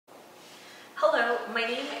my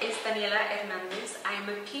name is Daniela Hernandez. I am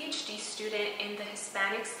a Ph.D. student in the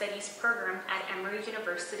Hispanic Studies program at Emory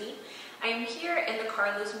University. I am here in the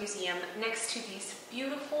Carlos Museum next to these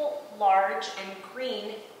beautiful, large, and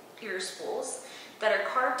green earspools that are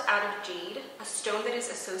carved out of jade, a stone that is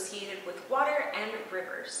associated with water and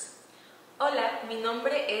rivers. Hola, mi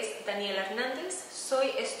nombre es Daniela Hernandez.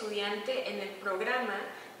 Soy estudiante en el programa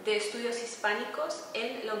de estudios hispánicos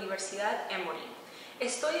en la Universidad Emory.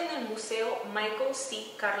 Estoy en el Museo Michael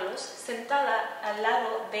C. Carlos, sentada al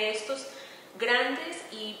lado de estos grandes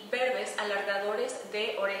y verdes alargadores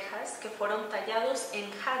de orejas que fueron tallados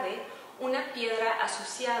en jade, una piedra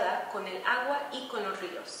asociada con el agua y con los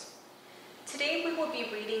ríos. Today we will be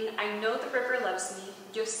reading I Know the River Loves Me,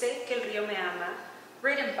 Yo sé que el río me ama,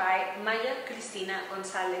 written by Maya Christina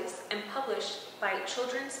Gonzalez and published by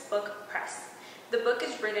Children's Book Press. The book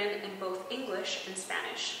is written in both English and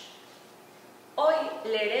Spanish. Hoy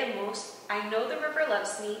leeremos I Know the River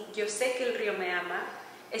Loves Me, Yo sé que el río me ama,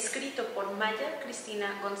 escrito por Maya Christina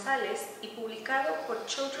Gonzalez y publicado por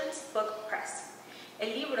Children's Book Press.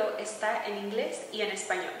 El libro está en inglés y en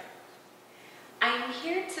español. I am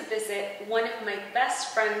here to visit one of my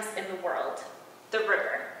best friends in the world, the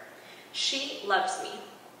river. She loves me.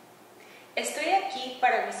 Estoy aquí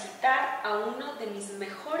para visitar a uno de mis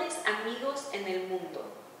mejores amigos en el mundo,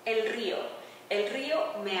 el río. El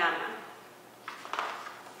río me ama.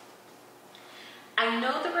 I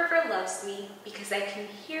know the river loves me because I can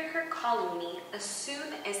hear her calling me as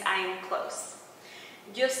soon as I am close.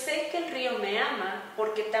 Yo sé que el río me ama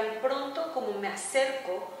porque tan pronto como me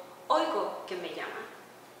acerco, oigo que me llama.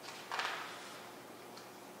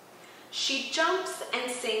 She jumps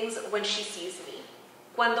and sings when she sees me.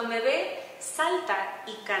 Cuando me ve, salta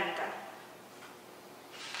y canta.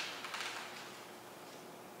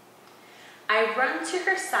 I run to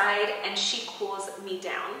her side and she cools me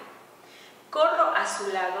down. Corro a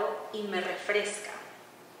su lado y me refresca.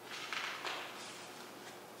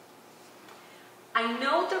 I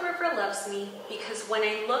know the river loves me because when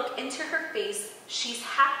I look into her face, she's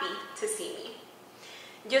happy to see me.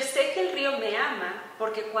 Yo sé que el río me ama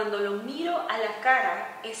porque cuando lo miro a la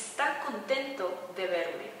cara, está contento de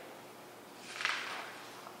verme.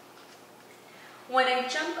 When I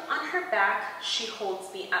jump on her back, she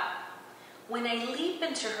holds me up. When I leap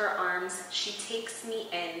into her arms, she takes me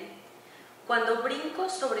in. Cuando brinco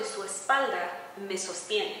sobre su espalda, me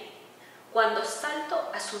sostiene. Cuando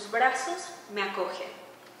salto a sus brazos, me acoge.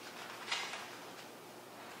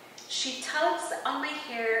 She tugs on my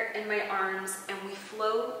hair and my arms and we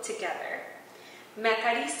flow together. Me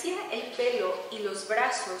acaricia el pelo y los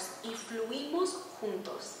brazos y fluimos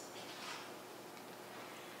juntos.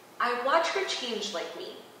 I watch her change like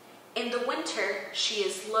me. In the winter, she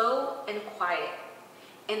is low and quiet.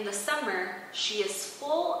 In the summer, she is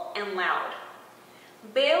full and loud.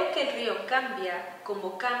 Veo que el río cambia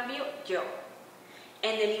como cambio yo.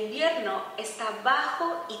 En el invierno está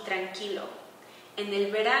bajo y tranquilo. En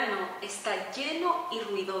el verano está lleno y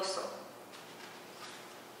ruidoso.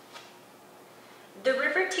 The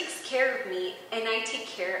river takes care of me and I take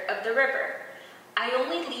care of the river. I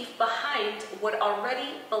only leave behind what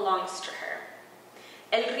already belongs to her.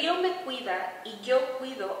 El río me cuida y yo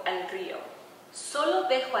cuido al río. Solo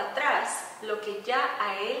dejo atrás lo que ya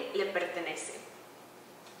a él le pertenece.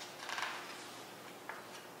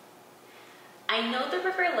 I know the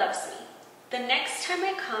river loves me. The next time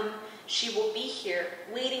I come, she will be here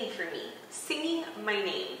waiting for me, singing my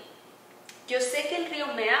name. Yo sé que el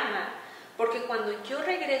río me ama porque cuando yo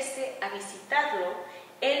regrese a visitarlo,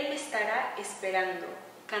 él me estará esperando,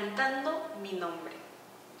 cantando mi nombre.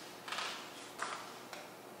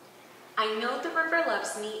 I know the river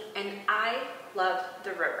loves me and I love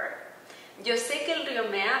the river. Yo sé que el río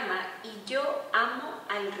me ama y yo amo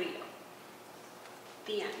al río.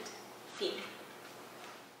 The end. Fin.